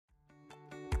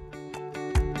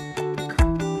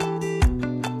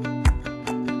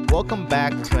welcome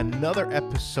back to another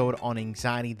episode on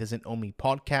Anxiety Doesn't Own Me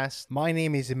podcast. My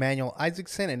name is Emmanuel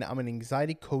Isaacson, and I'm an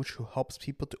anxiety coach who helps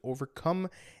people to overcome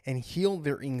and heal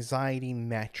their anxiety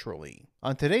naturally.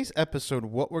 On today's episode,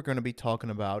 what we're going to be talking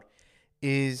about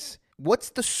is what's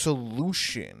the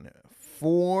solution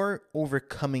for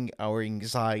overcoming our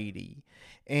anxiety.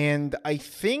 And I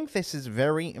think this is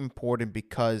very important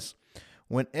because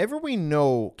whenever we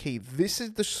know, okay, this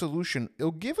is the solution,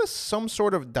 it'll give us some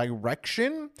sort of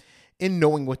direction in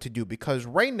knowing what to do. Because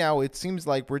right now it seems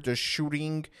like we're just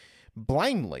shooting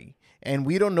blindly and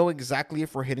we don't know exactly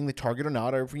if we're hitting the target or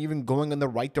not, or if we're even going in the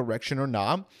right direction or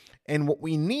not. And what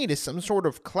we need is some sort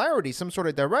of clarity, some sort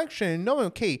of direction, and knowing,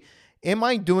 okay, am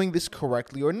I doing this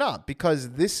correctly or not?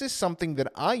 Because this is something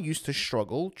that I used to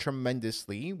struggle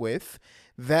tremendously with,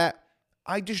 that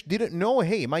I just didn't know,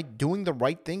 hey, am I doing the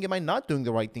right thing? Am I not doing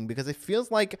the right thing? Because it feels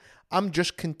like I'm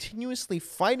just continuously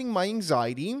fighting my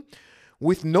anxiety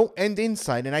with no end in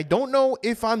sight. And I don't know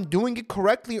if I'm doing it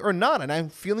correctly or not. And I'm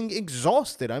feeling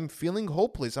exhausted. I'm feeling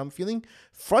hopeless. I'm feeling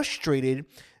frustrated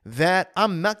that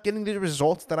I'm not getting the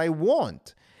results that I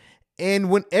want.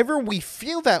 And whenever we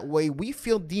feel that way, we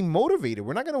feel demotivated.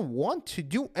 We're not going to want to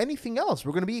do anything else.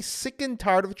 We're going to be sick and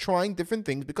tired of trying different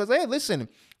things because, hey, listen,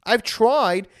 I've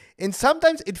tried, and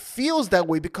sometimes it feels that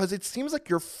way because it seems like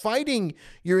you're fighting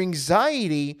your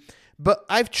anxiety, but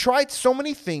I've tried so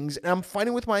many things, and I'm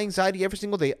fighting with my anxiety every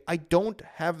single day. I don't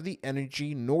have the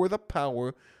energy nor the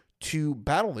power to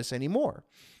battle this anymore.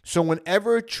 So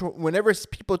whenever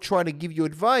people try to give you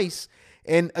advice,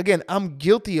 and again, I'm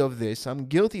guilty of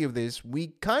this. We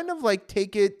kind of like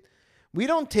we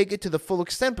don't take it to the full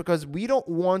extent because we don't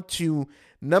want to,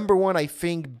 number one, I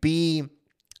think, be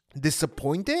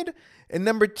disappointed. And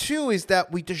number two is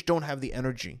that we just don't have the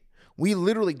energy. We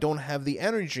literally don't have the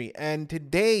energy. And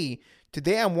today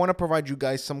I want to provide you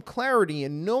guys some clarity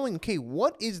in knowing, okay,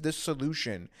 what is the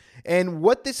solution? And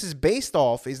what this is based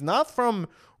off is not from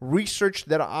research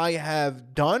that I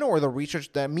have done, or the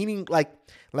research that, meaning like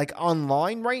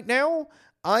online right now.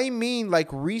 I mean like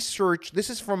research. This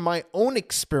is from my own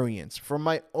experience, from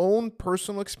my own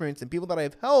personal experience, and people that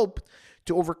I've helped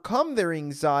to overcome their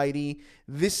anxiety.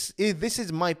 This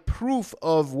is my proof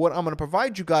of what I'm going to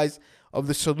provide you guys of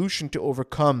the solution to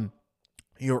overcome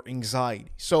your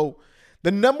anxiety. So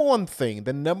the number one thing,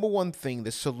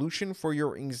 the solution for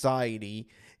your anxiety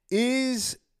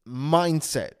is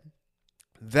mindset.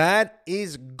 That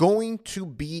is going to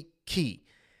be key.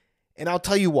 And I'll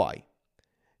tell you why.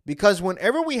 Because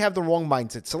whenever we have the wrong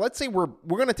mindset, so let's say we're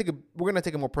gonna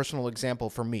take a more personal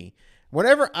example for me.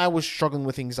 Whenever I was struggling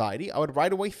with anxiety, I would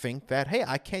right away think that, hey,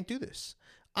 I can't do this.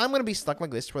 I'm gonna be stuck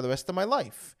like this for the rest of my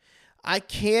life. I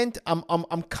can't.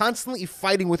 I'm constantly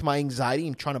fighting with my anxiety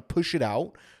and trying to push it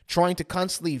out, trying to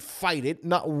constantly fight it,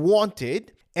 not want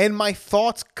it. And my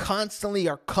thoughts constantly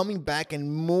are coming back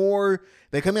and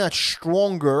they're coming out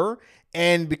stronger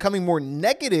and becoming more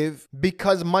negative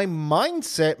because my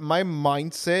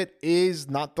mindset is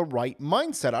not the right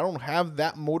mindset. I don't have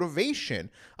that motivation.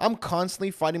 I'm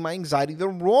constantly fighting my anxiety the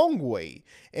wrong way.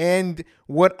 And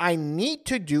what I need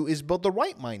to do is build the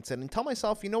right mindset and tell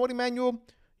myself, you know what, Emmanuel,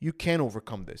 you can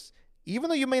overcome this. Even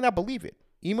though you may not believe it.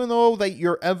 Even though that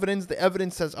the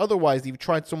evidence says otherwise, you've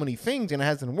tried so many things and it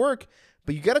hasn't worked,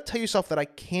 but you got to tell yourself that I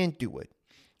can't do it.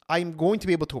 I'm going to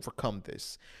be able to overcome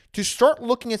this. To start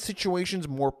looking at situations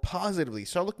more positively,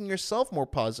 start looking at yourself more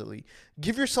positively.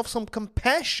 Give yourself some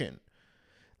compassion.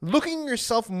 Looking at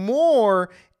yourself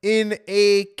more in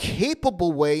a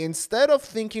capable way instead of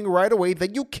thinking right away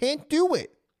that you can't do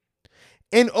it.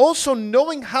 And also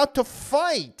knowing how to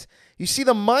fight. You see,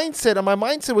 my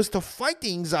mindset was to fight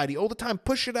the anxiety all the time,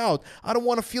 push it out. I don't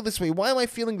want to feel this way. Why am I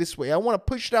feeling this way? I want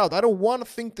to push it out. I don't want to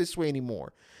think this way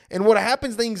anymore. And what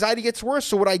happens, the anxiety gets worse.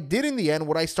 So what I did in the end,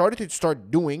 what I started to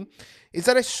start doing is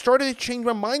that I started to change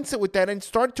my mindset with that and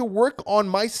started to work on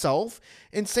myself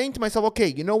and saying to myself, okay,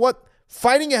 you know what?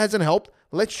 Fighting it hasn't helped.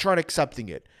 Let's try accepting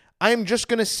it. I am just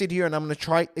going to sit here and I'm going to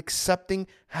try accepting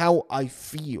how I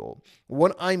feel,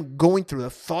 what I'm going through, the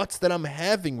thoughts that I'm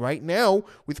having right now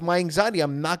with my anxiety.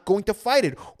 I'm not going to fight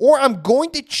it, or I'm going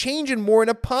to change it more in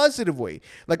a positive way.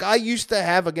 Like I used to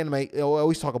have, again, I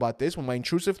always talk about this, when my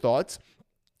intrusive thoughts,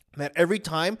 that every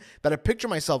time that I picture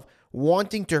myself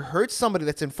wanting to hurt somebody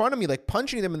that's in front of me, like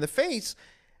punching them in the face,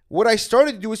 what I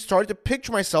started to do is started to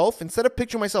picture myself, instead of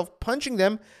picturing myself punching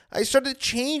them, I started to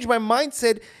change my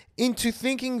mindset into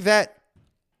thinking that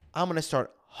I'm going to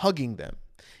start hugging them.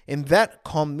 And that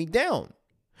calmed me down.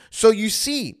 So you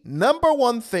see, number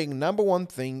one thing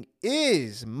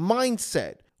is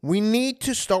mindset. We need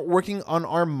to start working on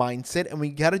our mindset, and we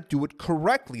got to do it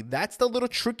correctly. That's the little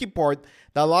tricky part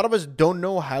that a lot of us don't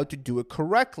know how to do it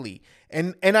correctly.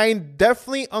 And I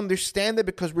definitely understand that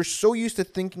because we're so used to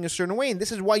thinking a certain way. And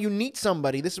this is why you need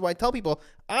somebody. This is why I tell people,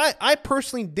 I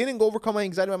personally didn't go overcome my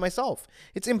anxiety by myself.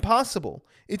 It's impossible.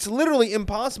 It's literally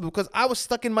impossible because I was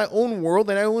stuck in my own world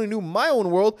and I only knew my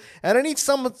own world. And I need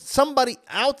somebody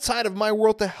outside of my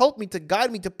world to help me, to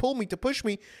guide me, to pull me, to push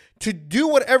me, to do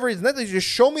whatever is necessary, to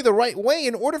show me the right way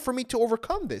in order for me to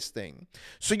overcome this thing.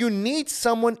 So you need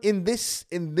someone in this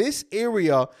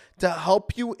area to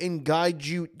help you and guide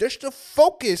you, just to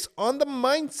focus on the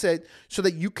mindset so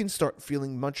that you can start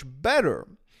feeling much better.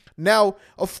 Now,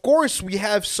 of course, we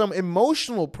have some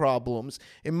emotional problems,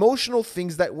 emotional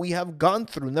things that we have gone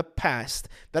through in the past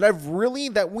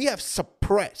that we have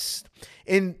suppressed.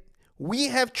 And we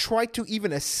have tried to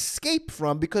even escape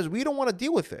from because we don't want to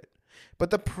deal with it. But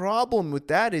the problem with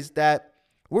that is that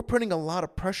we're putting a lot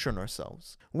of pressure on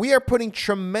ourselves. We are putting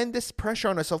tremendous pressure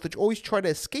on ourselves to always try to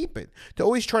escape it, to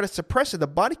always try to suppress it. The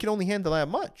body can only handle that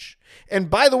much. And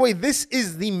by the way, this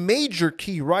is the major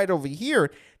key right over here,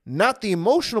 not the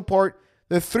emotional part.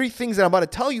 The three things that I'm about to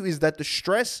tell you is that the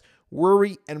stress,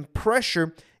 worry, and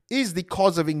pressure is the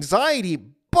cause of anxiety.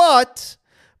 But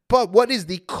what is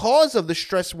the cause of the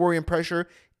stress, worry, and pressure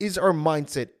is our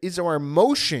mindset, is our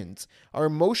emotions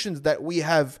that we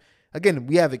have. Again,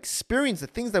 we have experienced, the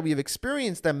things that we have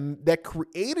experienced that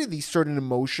created these certain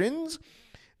emotions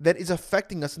that is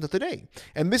affecting us until today.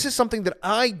 And this is something that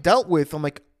I dealt with.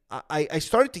 I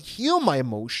started to heal my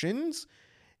emotions.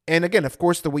 And again, of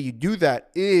course, the way you do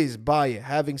that is by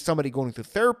having somebody going through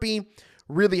therapy.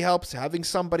 Really helps. Having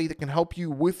somebody that can help you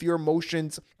with your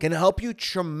emotions can help you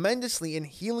tremendously in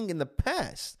healing in the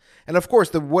past. And of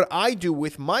course, what I do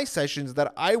with my sessions,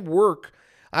 that I work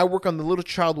on the little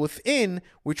child within,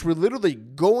 which we literally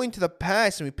go into the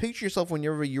past and we picture yourself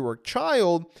whenever you were a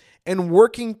child and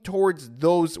working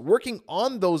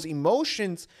on those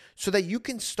emotions so that you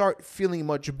can start feeling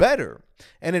much better.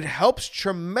 And it helps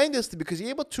tremendously because you're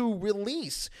able to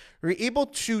release, you're able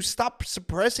to stop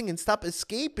suppressing and stop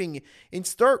escaping and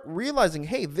start realizing,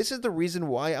 hey, this is the reason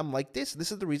why I'm like this.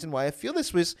 This is the reason why I feel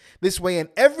this way. And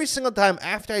every single time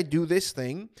after I do this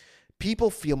thing,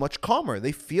 people feel much calmer.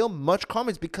 They feel much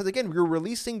calmer. It's because, again, you're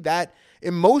releasing that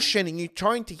emotion and you're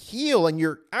trying to heal, and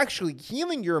you're actually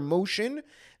healing your emotion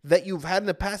that you've had in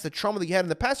the past, the trauma that you had in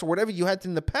the past, or whatever you had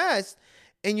in the past,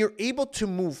 and you're able to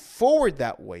move forward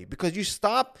that way because you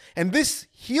stop, and this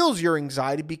heals your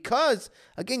anxiety because,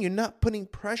 again, you're not putting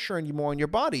pressure anymore on your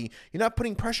body. You're not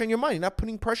putting pressure on your mind. You're not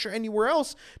putting pressure anywhere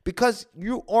else because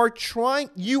you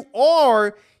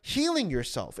are healing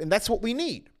yourself, and that's what we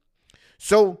need.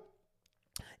 So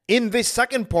in this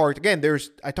second part, again,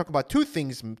 I talk about two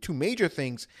major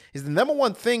things. Is the number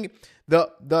one thing,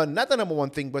 not the number one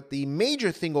thing, but the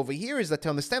major thing over here is that to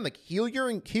understand, heal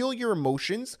your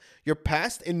emotions, your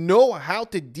past, and know how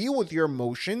to deal with your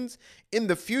emotions in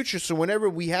the future. So whenever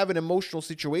we have an emotional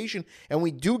situation and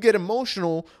we do get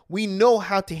emotional, we know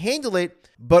how to handle it.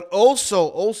 But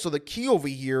also the key over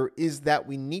here is that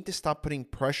we need to stop putting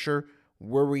pressure,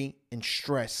 worry, and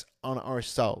stress on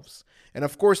ourselves. And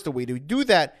of course, the way to do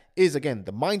that is, again,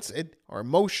 the mindset, our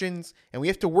emotions, and we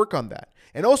have to work on that.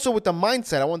 And also with the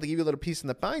mindset, I want to give you a little piece in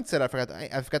the mindset I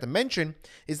forgot to mention,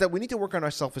 is that we need to work on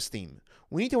our self-esteem.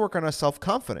 We need to work on our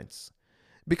self-confidence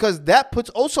because that puts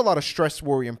also a lot of stress,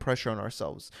 worry, and pressure on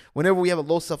ourselves. Whenever we have a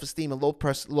low self-esteem and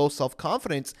low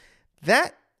self-confidence,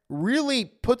 that really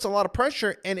puts a lot of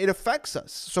pressure and it affects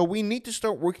us. So we need to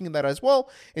start working on that as well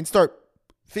and start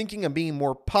thinking and being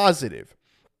more positive.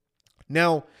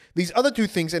 Now, these other two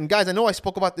things, and guys, I know I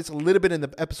spoke about this a little bit in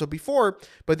the episode before,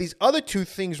 but these other two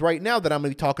things right now that I'm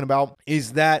going to be talking about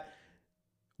is that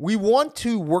we want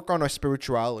to work on our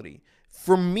spirituality.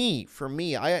 For me,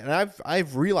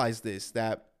 I've realized this,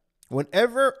 that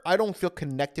whenever I don't feel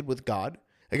connected with God,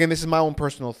 again, this is my own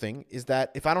personal thing, is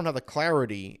that if I don't have the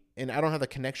clarity and I don't have the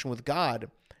connection with God,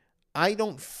 I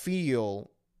don't feel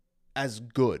as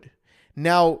good.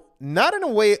 Now, not in a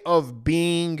way of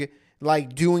being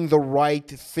doing the right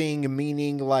thing,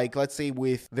 meaning let's say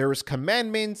there's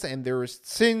commandments and there's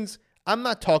sins. I'm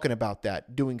not talking about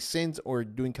that, doing sins or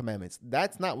doing commandments.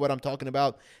 That's not what I'm talking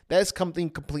about. That's something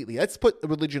completely. Let's put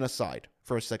religion aside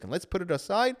for a second. Let's put it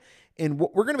aside. And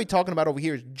what we're going to be talking about over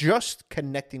here is just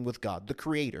connecting with God, the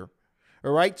Creator.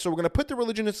 All right? So we're going to put the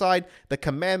religion aside, the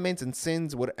commandments and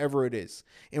sins, whatever it is.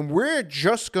 And we're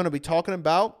just going to be talking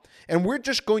about, and we're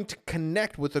just going to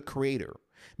connect with the Creator.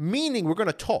 Meaning we're going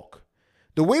to talk.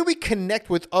 The way we connect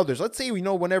with others, let's say,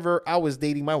 whenever I was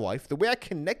dating my wife, the way I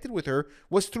connected with her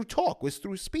was through talk, was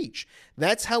through speech.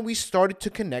 That's how we started to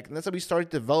connect, and that's how we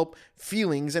started to develop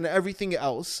feelings and everything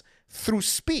else through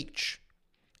speech,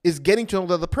 is getting to know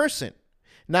the other person.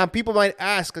 Now, people might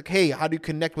ask, like, hey, how do you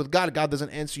connect with God? God doesn't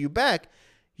answer you back.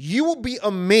 You will be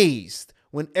amazed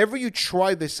whenever you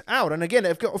try this out. And again,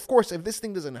 of course, if this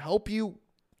thing doesn't help you,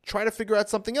 try to figure out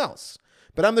something else.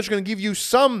 But I'm just going to give you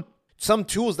some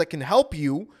tools that can help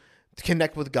you to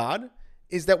connect with God,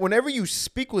 is that whenever you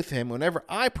speak with him, whenever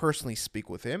I personally speak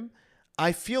with him,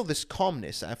 I feel this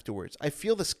calmness afterwards. I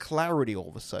feel this clarity all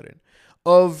of a sudden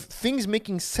of things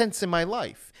making sense in my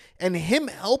life and him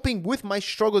helping with my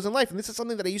struggles in life. And this is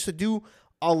something that I used to do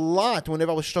a lot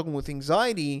whenever I was struggling with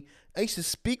anxiety. I used to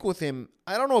speak with him.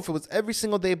 I don't know if it was every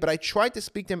single day, but I tried to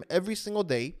speak to him every single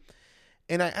day.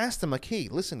 And I asked him, like, hey,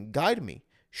 listen, guide me,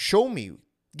 show me,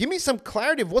 give me some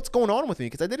clarity of what's going on with me,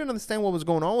 because I didn't understand what was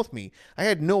going on with me. I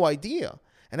had no idea.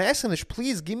 And I asked him,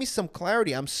 please give me some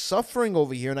clarity. I'm suffering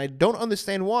over here and I don't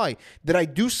understand why. Did I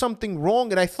do something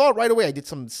wrong? And I thought right away I did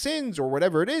some sins or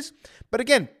whatever it is. But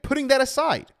again, putting that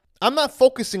aside, I'm not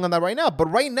focusing on that right now. But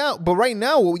right now,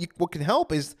 what can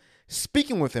help is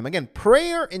speaking with him. Again,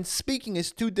 prayer and speaking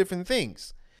is two different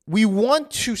things. We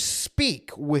want to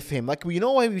speak with him. Like, we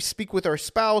know why we speak with our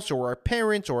spouse or our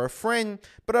parents or a friend,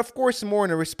 but of course, more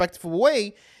in a respectful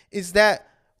way, is that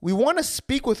we want to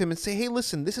speak with him and say, hey,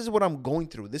 listen, this is what I'm going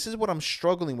through. This is what I'm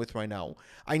struggling with right now.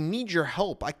 I need your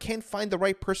help. I can't find the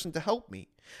right person to help me.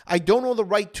 I don't know the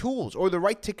right tools or the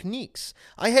right techniques.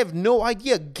 I have no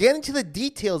idea. Get into the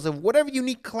details of whatever you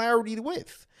need clarity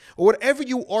with, or whatever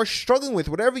you are struggling with,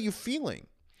 whatever you're feeling.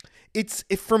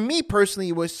 For me personally,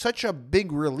 it was such a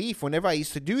big relief whenever I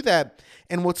used to do that.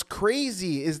 And what's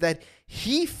crazy is that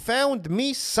he found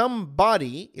me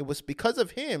somebody. It was because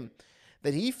of him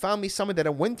that he found me somebody that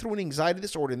I went through an anxiety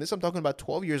disorder. And this I'm talking about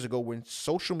 12 years ago, when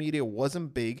social media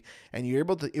wasn't big and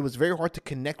it was very hard to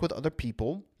connect with other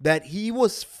people.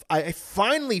 I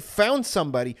finally found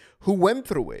somebody who went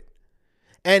through it.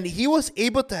 And he was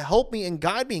able to help me and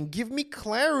guide me and give me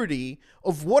clarity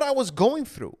of what I was going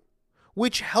through,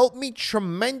 which helped me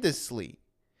tremendously.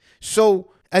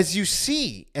 So as you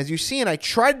see, and I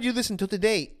try to do this until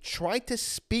today, try to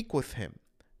speak with him.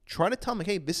 Try to tell him,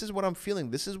 hey, this is what I'm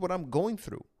feeling. This is what I'm going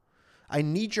through. I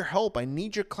need your help. I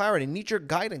need your clarity. I need your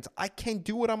guidance. I can't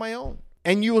do it on my own.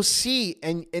 And you will see,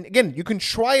 and again, you can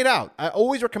try it out. I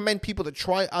always recommend people to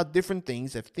try out different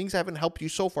things. If things haven't helped you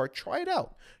so far, try it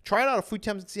out. Try it out a few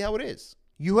times and see how it is.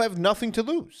 You have nothing to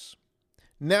lose.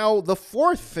 Now, the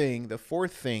fourth thing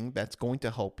that's going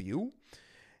to help you,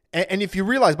 and if you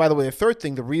realize, by the way, the third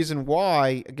thing, the reason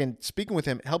why, again, speaking with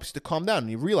him helps you to calm down,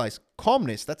 and you realize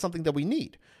calmness, that's something that we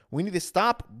need. We need to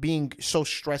stop being so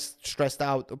stressed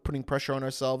out, or putting pressure on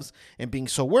ourselves and being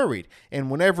so worried.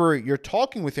 And whenever you're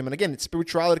talking with him, and again,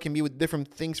 spirituality can be with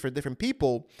different things for different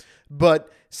people,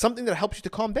 but something that helps you to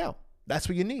calm down. That's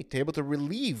what you need to be able to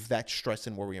relieve that stress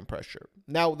and worry and pressure.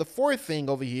 Now, the fourth thing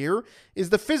over here is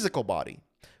the physical body,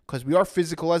 because we are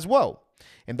physical as well.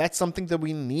 And that's something that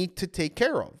we need to take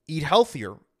care of. Eat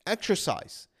healthier,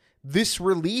 exercise. This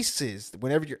releases,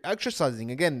 whenever you're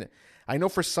exercising, again, I know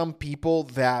for some people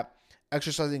that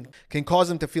exercising can cause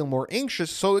them to feel more anxious.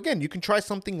 So again, you can try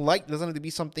something light. It doesn't have to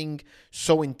be something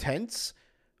so intense.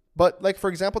 But like, for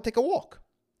example, take a walk.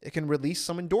 It can release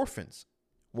some endorphins.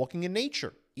 Walking in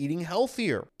nature, eating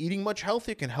healthier. Eating much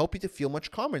healthier can help you to feel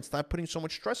much calmer. It's not putting so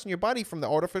much stress in your body from the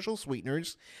artificial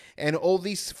sweeteners and all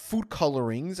these food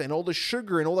colorings and all the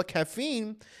sugar and all the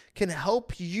caffeine can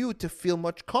help you to feel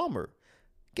much calmer.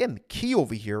 Again, the key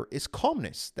over here is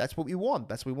calmness. That's what we want.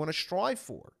 That's what we want to strive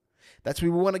for. That's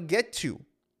what we want to get to. And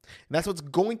that's what's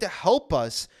going to help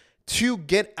us to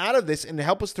get out of this and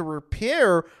help us to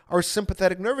repair our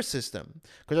sympathetic nervous system.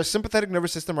 Because our sympathetic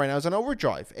nervous system right now is on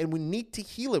overdrive and we need to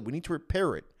heal it. We need to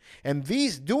repair it. And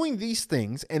doing these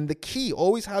things, and the key,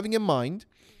 always having in mind,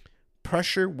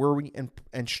 pressure, worry,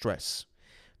 and stress.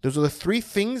 Those are the three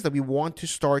things that we want to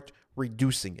start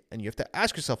reducing it. And you have to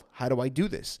ask yourself, how do I do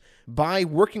this? By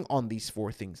working on these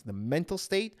four things: the mental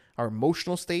state, our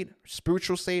emotional state, our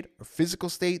spiritual state, our physical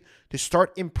state, to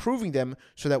start improving them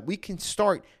so that we can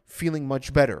start feeling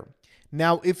much better.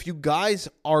 Now, if you guys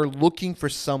are looking for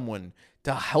someone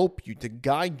to help you, to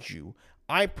guide you,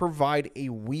 I provide a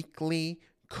weekly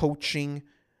coaching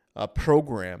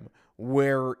program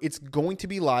where it's going to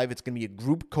be live. It's going to be a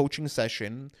group coaching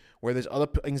session where there's other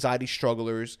anxiety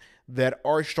strugglers that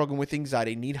are struggling with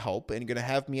anxiety, need help, and you're going to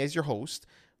have me as your host,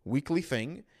 weekly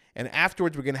thing. And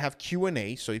afterwards, we're going to have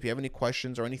Q&A. So if you have any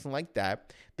questions or anything like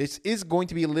that, this is going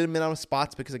to be a limited amount of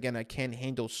spots because, again, I can't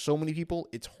handle so many people.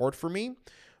 It's hard for me.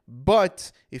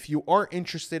 But if you are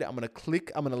interested, I'm going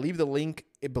to leave the link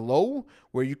below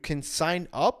where you can sign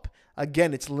up.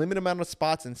 Again, it's a limited amount of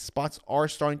spots and spots are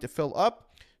starting to fill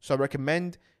up. So I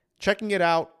recommend checking it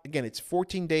out. Again, it's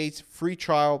 14 days, free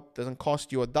trial, doesn't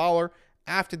cost you $1.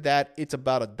 After that, it's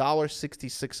about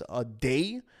 $1.66 a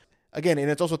day. Again, and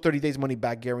it's also 30 days money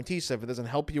back guarantee. So if it doesn't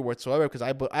help you whatsoever, because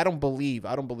I don't believe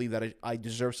that I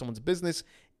deserve someone's business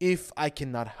if I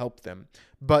cannot help them.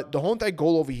 But the whole entire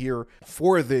goal over here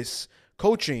for this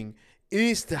coaching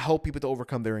is to help people to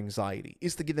overcome their anxiety,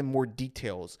 is to give them more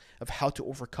details of how to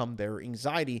overcome their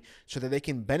anxiety so that they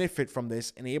can benefit from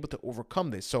this and able to overcome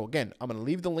this. So again, I'm going to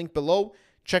leave the link below.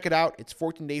 Check it out. It's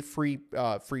 14-day free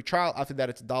trial. After that,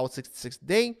 it's $1.66 a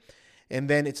day. And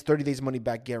then it's 30 days money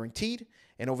back guaranteed.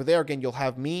 And over there, again, you'll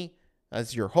have me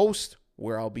as your host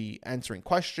where I'll be answering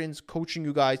questions, coaching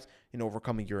you guys in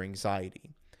overcoming your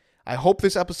anxiety. I hope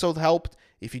this episode helped.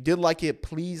 If you did like it,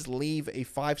 please leave a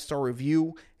 5-star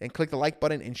review and click the like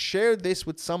button and share this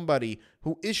with somebody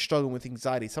who is struggling with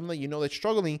anxiety, someone that you know that's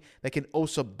struggling that can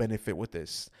also benefit with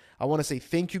this. I want to say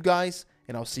thank you guys,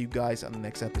 and I'll see you guys on the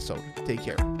next episode. Take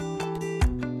care.